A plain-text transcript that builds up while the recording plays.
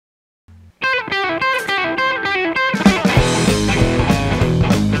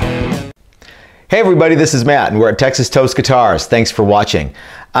Hey everybody, this is Matt and we're at Texas Toast Guitars. Thanks for watching.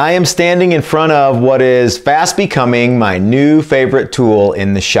 I am standing in front of what is fast becoming my new favorite tool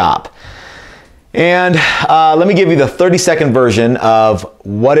in the shop. And let me give you the 30-second version of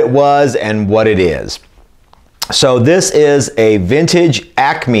what it was and what it is. So this is a vintage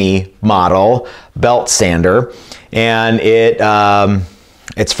Acme model belt sander, and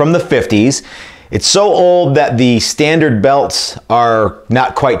it's from the 50s. It's so old that the standard belts are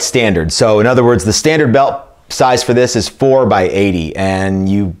not quite standard. So in other words, the standard belt size for this is 4x80, and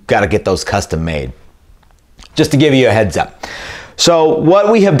you got to get those custom made. Just to give you a heads up. So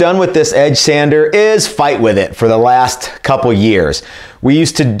what we have done with this edge sander is fight with it for the last couple years. We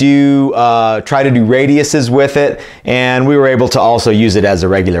used to try to do radiuses with it, and we were able to also use it as a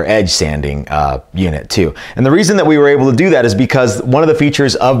regular edge sanding unit too. And the reason that we were able to do that is because one of the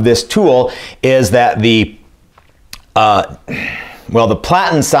features of this tool is that the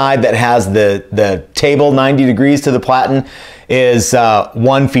platen side that has the table 90 degrees to the platen is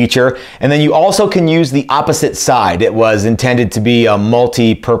one feature. And then you also can use the opposite side. It was intended to be a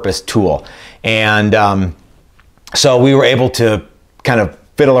multi-purpose tool. And so we were able to kind of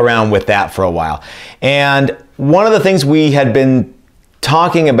fiddle around with that for a while. And one of the things we had been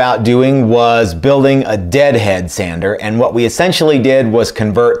talking about doing was building a deadhead sander. And what we essentially did was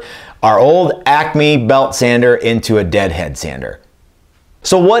convert our old Acme belt sander into a deadhead sander.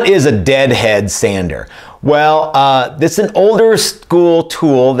 So what is a deadhead sander? Well, this is an older school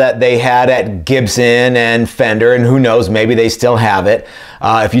tool that they had at Gibson and Fender, and who knows, maybe they still have it.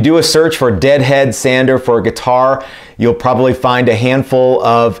 If you do a search for deadhead sander for a guitar, you'll probably find a handful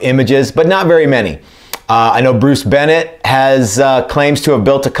of images, but not very many. I know Bruce Bennett has claims to have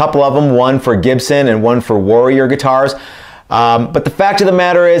built a couple of them, one for Gibson and one for Warrior guitars. But the fact of the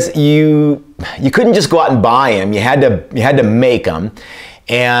matter is you couldn't just go out and buy them. You had to make them.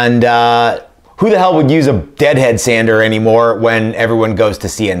 And who the hell would use a deadhead sander anymore when everyone goes to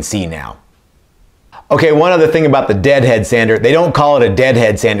CNC now? Okay, one other thing about the deadhead sander, they don't call it a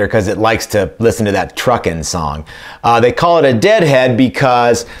deadhead sander because it likes to listen to that truckin' song. They call it a deadhead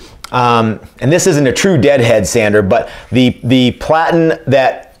because, and this isn't a true deadhead sander, but the platen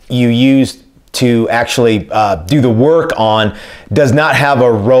that you use to actually do the work on does not have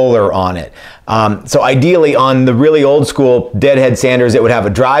a roller on it. So ideally on the really old school deadhead sanders, it would have a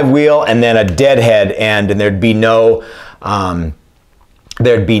drive wheel and then a deadhead end, and there'd be no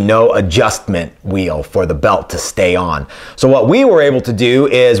adjustment wheel for the belt to stay on. So what we were able to do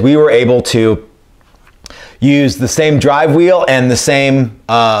is we were able to use the same drive wheel and the same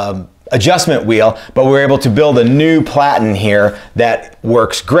adjustment wheel, but we were able to build a new platen here that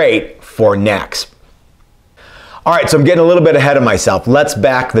works great for necks. All right, so I'm getting a little bit ahead of myself. Let's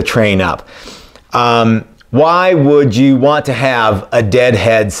back the train up. Why would you want to have a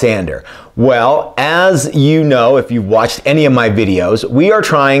deadhead sander? Well, as you know, if you've watched any of my videos, we are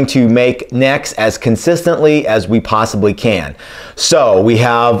trying to make necks as consistently as we possibly can. So we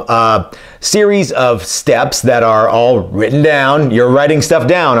have a series of steps that are all written down. You're writing stuff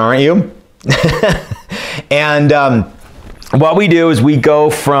down, aren't you? And what we do is we go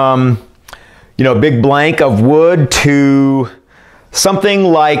from, you know, big blank of wood to something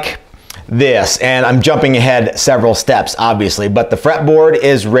like this, and I'm jumping ahead several steps obviously, but the fretboard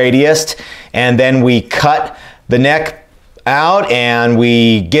is radiused, and then we cut the neck out and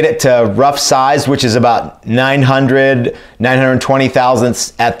we get it to rough size, which is about 920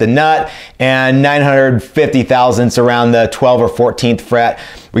 thousandths at the nut and 950 thousandths around the 12 or 14th fret.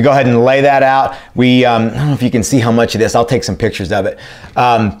 We go ahead and lay that out. I don't know if you can see how much of this, I'll take some pictures of it.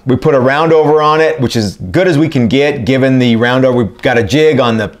 We put a round over on it, which is good as we can get given the round over. We've got a jig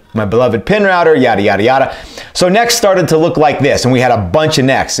on my beloved pin router, yada, yada, yada. So necks started to look like this, and we had a bunch of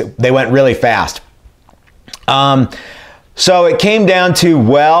necks. They went really fast. So it came down to,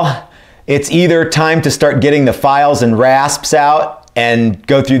 well, it's either time to start getting the files and rasps out and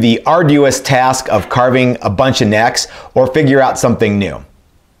go through the arduous task of carving a bunch of necks, or figure out something new.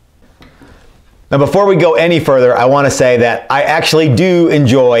 Now, before we go any further, I want to say that I actually do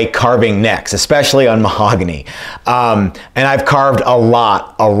enjoy carving necks, especially on mahogany. And I've carved a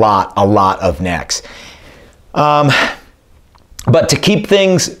lot of necks. But to keep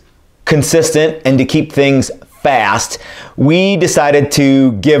things consistent and to keep things fast, we decided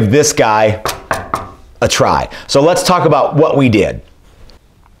to give this guy a try. So let's talk about what we did.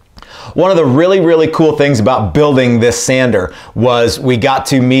 One of the really cool things about building this sander was we got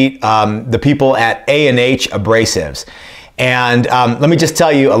to meet the people at A&H Abrasives. And let me just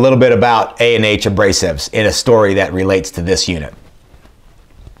tell you a little bit about A&H Abrasives in a story that relates to this unit.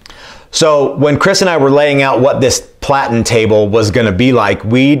 So when Chris and I were laying out what this platen table was going to be like.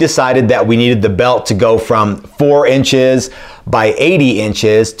 We decided that we needed the belt to go from 4 inches by 80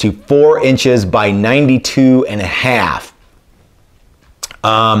 inches to 4 inches by 92 and a half.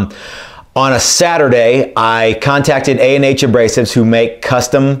 On a Saturday, I contacted A&H Abrasives, who make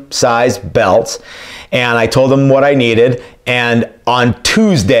custom size belts, and I told them what I needed, and on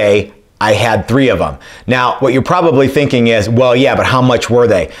Tuesday, I had 3 of them. Now, what you're probably thinking is, well, yeah, but how much were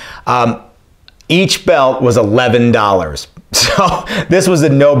they? Each belt was $11. So this was a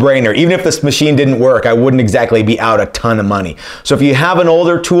no-brainer. Even if this machine didn't work, I wouldn't exactly be out a ton of money. So if you have an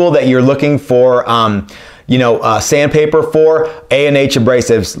older tool that you're looking for, sandpaper for, A&H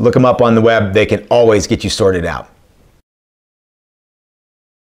Abrasives, look them up on the web. They can always get you sorted out.